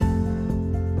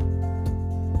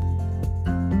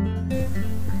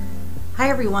Hi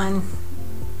everyone,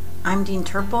 I'm Dean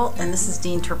Turple and this is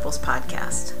Dean Turple's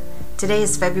podcast. Today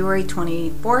is February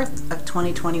 24th of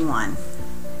 2021.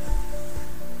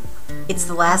 It's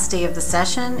the last day of the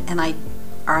session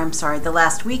the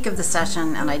last week of the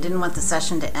session, and I didn't want the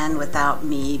session to end without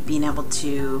me being able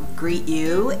to greet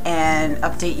you and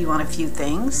update you on a few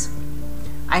things.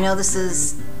 I know this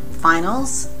is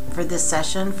finals for this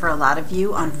session for a lot of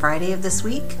you on Friday of this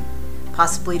week,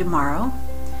 possibly tomorrow.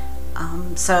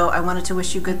 So I wanted to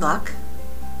wish you good luck.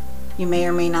 You may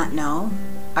or may not know,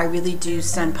 I really do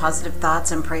send positive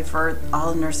thoughts and pray for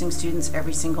all nursing students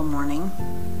every single morning.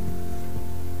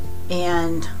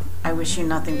 And I wish you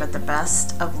nothing but the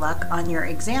best of luck on your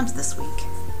exams this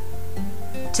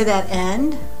week. To that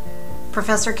end,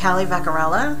 Professor Callie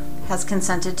Vaccarella has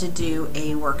consented to do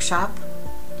a workshop.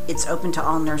 It's open to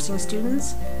all nursing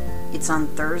students. It's on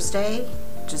Thursday,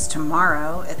 just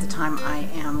tomorrow at the time I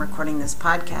am recording this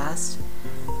podcast,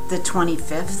 the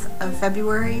 25th of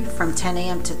February from 10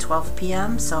 a.m. to 12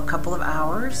 p.m., so a couple of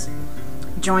hours.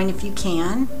 Join if you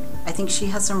can. I think she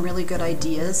has some really good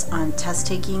ideas on test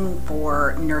taking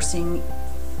for nursing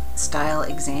style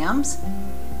exams.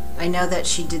 I know that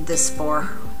she did this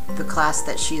for the class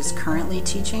that she is currently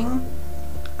teaching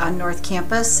on North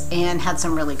Campus and had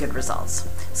some really good results.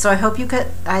 So I hope you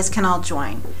guys can all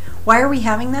join. Why are we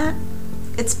having that?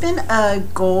 It's been a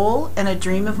goal and a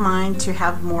dream of mine to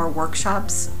have more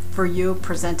workshops for you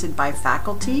presented by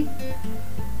faculty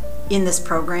in this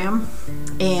program,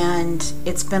 and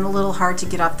it's been a little hard to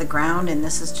get off the ground, and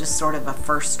this is just sort of a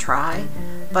first try,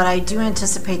 but I do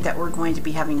anticipate that we're going to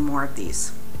be having more of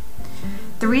these.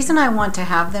 The reason I want to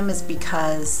have them is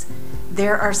because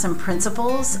there are some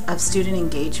principles of student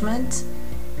engagement,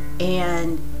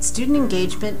 and student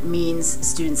engagement means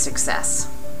student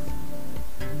success.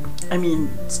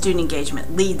 Student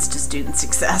engagement leads to student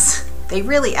success. They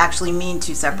really actually mean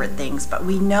two separate things, but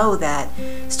we know that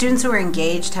students who are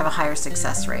engaged have a higher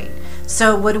success rate.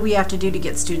 So what do we have to do to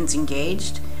get students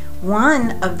engaged?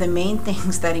 One of the main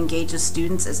things that engages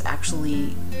students is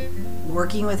actually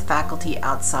working with faculty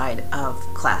outside of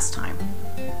class time.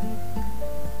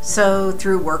 So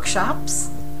through workshops,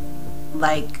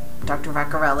 like Dr.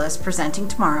 Vaccarella is presenting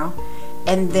tomorrow,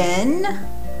 and then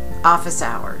office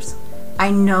hours. I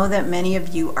know that many of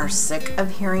you are sick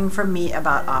of hearing from me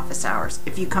about office hours.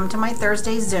 If you come to my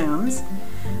Thursday Zooms,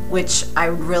 which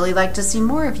I would really like to see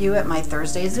more of you at my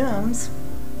Thursday Zooms,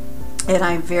 and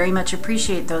I very much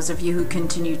appreciate those of you who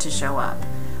continue to show up,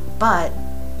 but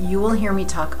you will hear me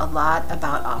talk a lot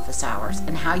about office hours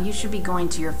and how you should be going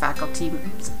to your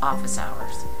faculty's office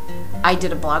hours. I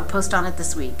did a blog post on it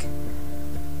this week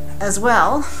as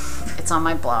well. It's on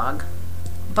my blog.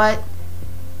 But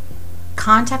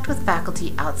contact with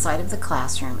faculty outside of the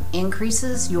classroom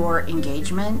increases your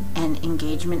engagement, and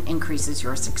engagement increases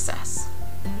your success.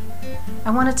 I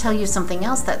want to tell you something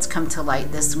else that's come to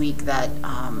light this week that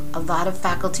a lot of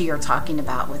faculty are talking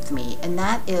about with me, and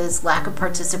that is lack of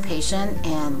participation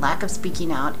and lack of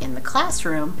speaking out in the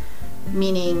classroom,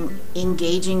 meaning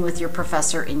engaging with your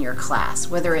professor in your class,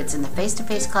 whether it's in the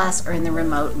face-to-face class or in the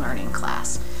remote learning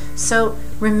class. So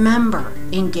remember,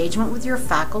 engagement with your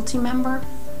faculty member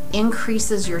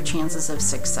increases your chances of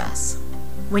success.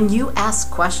 When you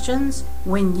ask questions,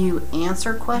 when you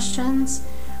answer questions,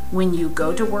 when you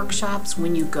go to workshops,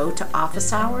 when you go to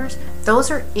office hours, those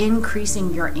are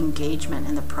increasing your engagement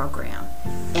in the program.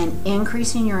 And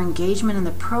increasing your engagement in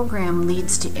the program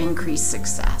leads to increased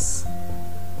success.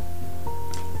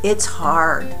 It's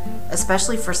hard,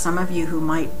 especially for some of you who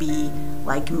might be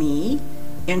like me,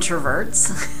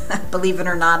 introverts. Believe it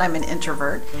or not, I'm an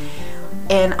introvert.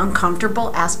 And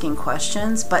uncomfortable asking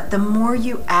questions, but the more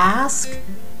you ask,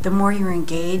 the more you're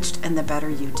engaged and the better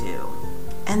you do.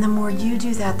 And the more you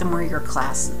do that, the more your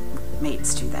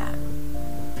classmates do that.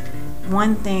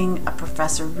 One thing a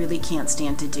professor really can't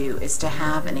stand to do is to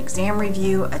have an exam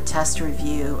review, a test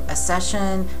review, a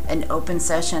session, an open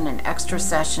session, an extra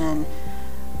session,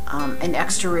 an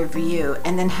extra review,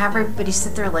 and then have everybody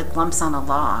sit there like lumps on a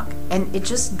log. And it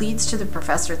just leads to the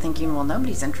professor thinking, well,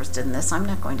 nobody's interested in this, I'm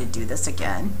not going to do this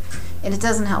again. And it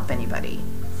doesn't help anybody.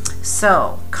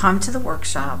 So come to the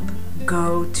workshop,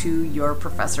 go to your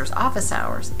professor's office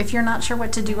hours. If you're not sure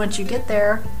what to do once you get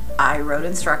there, I wrote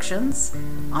instructions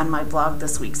on my blog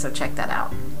this week, so check that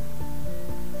out.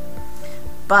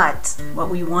 But what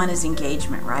we want is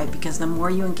engagement, right? Because the more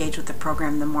you engage with the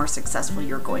program, the more successful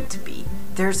you're going to be.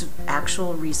 There's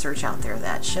actual research out there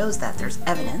that shows that. There's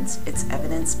evidence, it's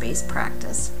evidence-based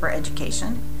practice for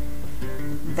education,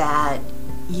 that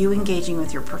you engaging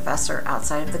with your professor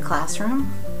outside of the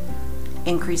classroom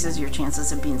increases your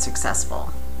chances of being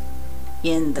successful.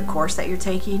 in the course that you're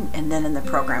taking and then in the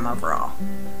program overall.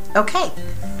 Okay,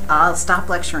 I'll stop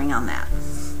lecturing on that.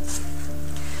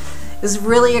 It was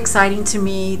really exciting to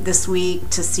me this week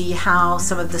to see how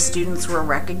some of the students were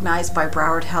recognized by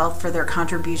Broward Health for their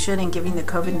contribution in giving the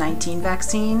COVID-19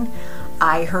 vaccine.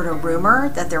 I heard a rumor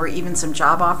that there were even some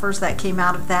job offers that came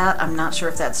out of that. I'm not sure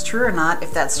if that's true or not.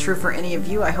 If that's true for any of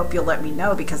you, I hope you'll let me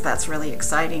know because that's really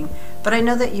exciting. But I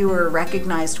know that you were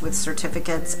recognized with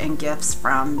certificates and gifts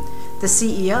from the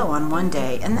CEO on one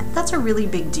day, and that's a really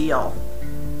big deal.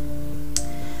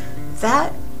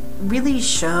 That really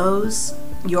shows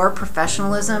your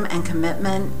professionalism and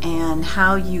commitment and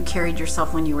how you carried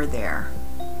yourself when you were there.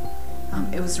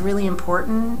 It was really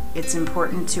important. It's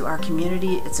important to our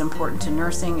community. It's important to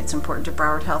nursing. It's important to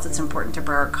Broward Health. It's important to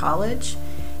Broward College.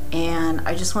 And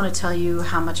I just want to tell you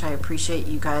how much I appreciate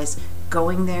you guys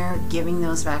going there, giving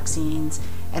those vaccines,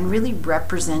 and really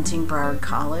representing Broward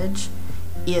College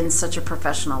in such a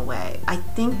professional way. I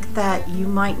think that you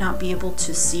might not be able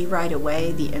to see right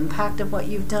away the impact of what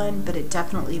you've done, but it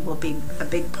definitely will be a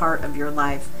big part of your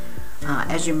life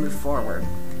as you move forward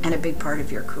and a big part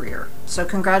of your career. So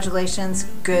congratulations,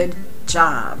 good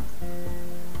job.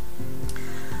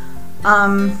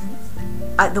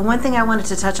 The one thing I wanted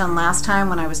to touch on last time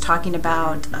when I was talking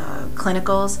about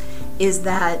clinicals is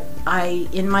that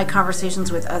in my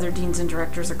conversations with other deans and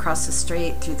directors across the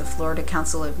state through the Florida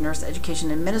Council of Nurse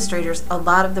Education Administrators, a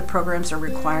lot of the programs are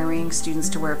requiring students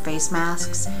to wear face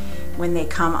masks when they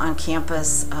come on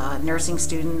campus, nursing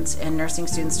students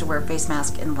to wear face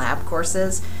masks in lab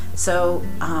courses. So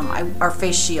our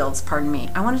face shields, pardon me.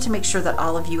 I wanted to make sure that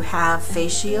all of you have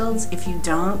face shields. If you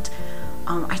don't,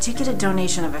 I did get a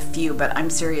donation of a few, but I'm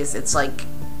serious, it's like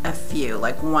a few,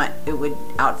 like one, it would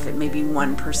outfit maybe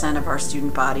 1% of our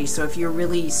student body. So if you're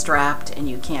really strapped and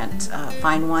you can't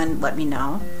find one, let me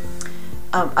know.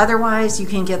 Otherwise, you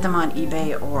can get them on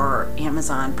eBay or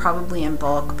Amazon, probably in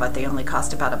bulk, but they only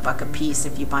cost about $1 a piece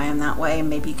if you buy them that way.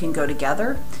 Maybe you can go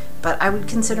together, but I would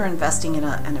consider investing in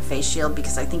a face shield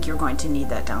because I think you're going to need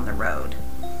that down the road,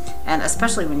 and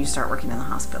especially when you start working in the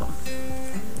hospital.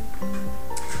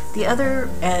 The other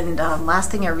and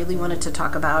last thing I really wanted to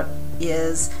talk about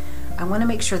is I want to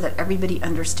make sure that everybody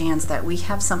understands that we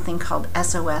have something called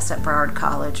SOS at Broward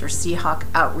College, or Seahawk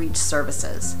Outreach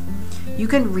Services. You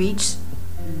can reach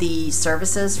the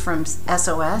services from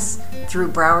SOS through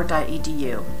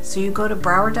broward.edu. So you go to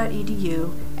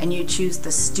broward.edu and you choose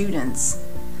the students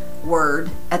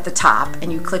word at the top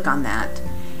and you click on that,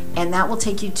 and that will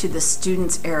take you to the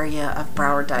students area of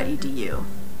broward.edu.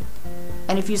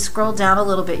 And if you scroll down a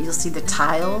little bit, you'll see the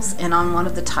tiles, and on one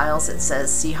of the tiles it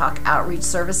says Seahawk Outreach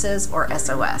Services or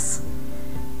SOS.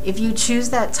 If you choose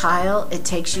that tile, it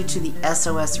takes you to the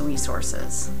SOS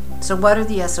resources. So what are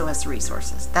the SOS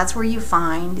resources? That's where you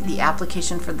find the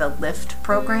application for the LIFT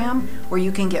program, where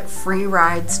you can get free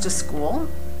rides to school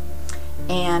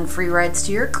and free rides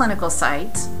to your clinical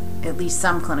site, at least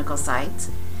some clinical sites,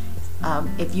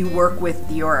 if you work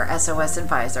with your SOS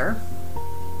advisor.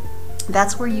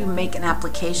 That's where you make an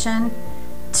application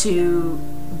to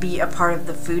be a part of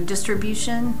the food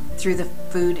distribution through the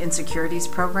Food Insecurities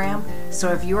Program.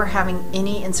 So if you are having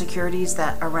any insecurities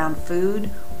that around food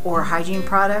or hygiene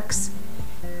products,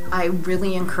 I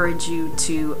really encourage you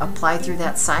to apply through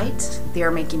that site. They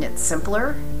are making it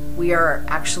simpler.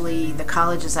 The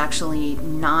college is actually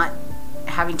not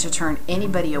having to turn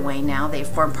anybody away now. They've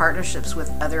formed partnerships with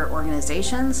other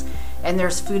organizations, and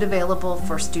there's food available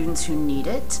for students who need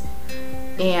it.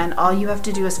 And all you have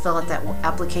to do is fill out that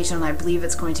application, and I believe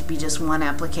it's going to be just one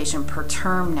application per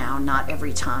term now, not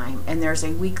every time. And there's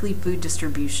a weekly food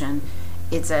distribution.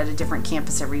 It's at a different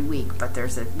campus every week, but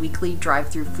there's a weekly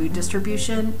drive-through food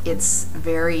distribution. It's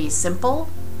very simple.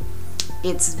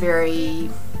 It's very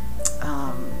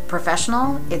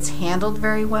professional. It's handled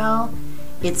very well.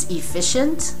 It's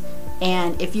efficient.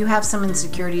 And if you have some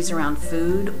insecurities around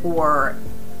food or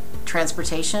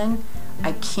transportation,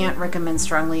 I can't recommend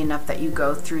strongly enough that you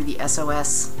go through the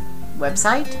SOS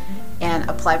website and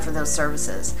apply for those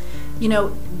services. You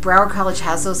know, Broward College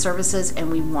has those services, and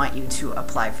we want you to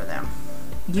apply for them.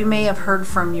 You may have heard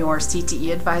from your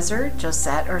CTE advisor,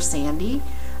 Josette or Sandy,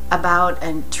 about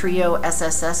a TRIO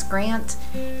SSS grant,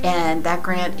 and that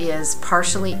grant is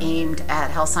partially aimed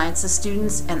at health sciences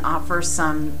students and offers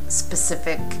some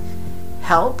specific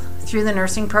help through the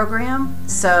nursing program.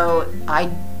 So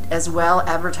I as well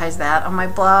advertise that on my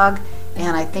blog,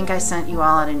 and I think I sent you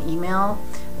all out an email.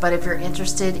 But if you're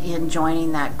interested in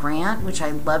joining that grant, which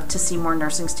I love to see more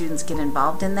nursing students get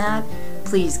involved in that,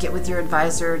 please get with your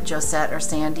advisor, Josette or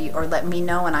Sandy, or let me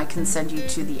know and I can send you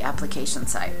to the application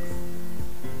site.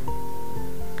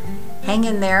 Hang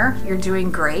in there, you're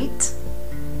doing great.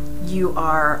 you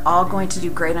are all going to do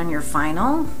great on your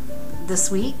final this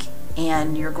week,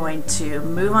 and you're going to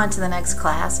move on to the next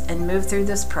class and move through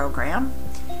this program.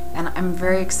 And I'm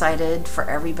very excited for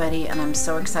everybody, and I'm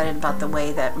so excited about the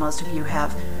way that most of you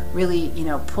have really,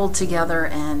 pulled together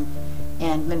and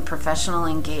been professional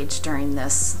engaged during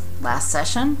this last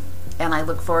session. And I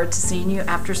look forward to seeing you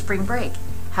after spring break.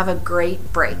 Have a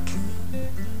great break.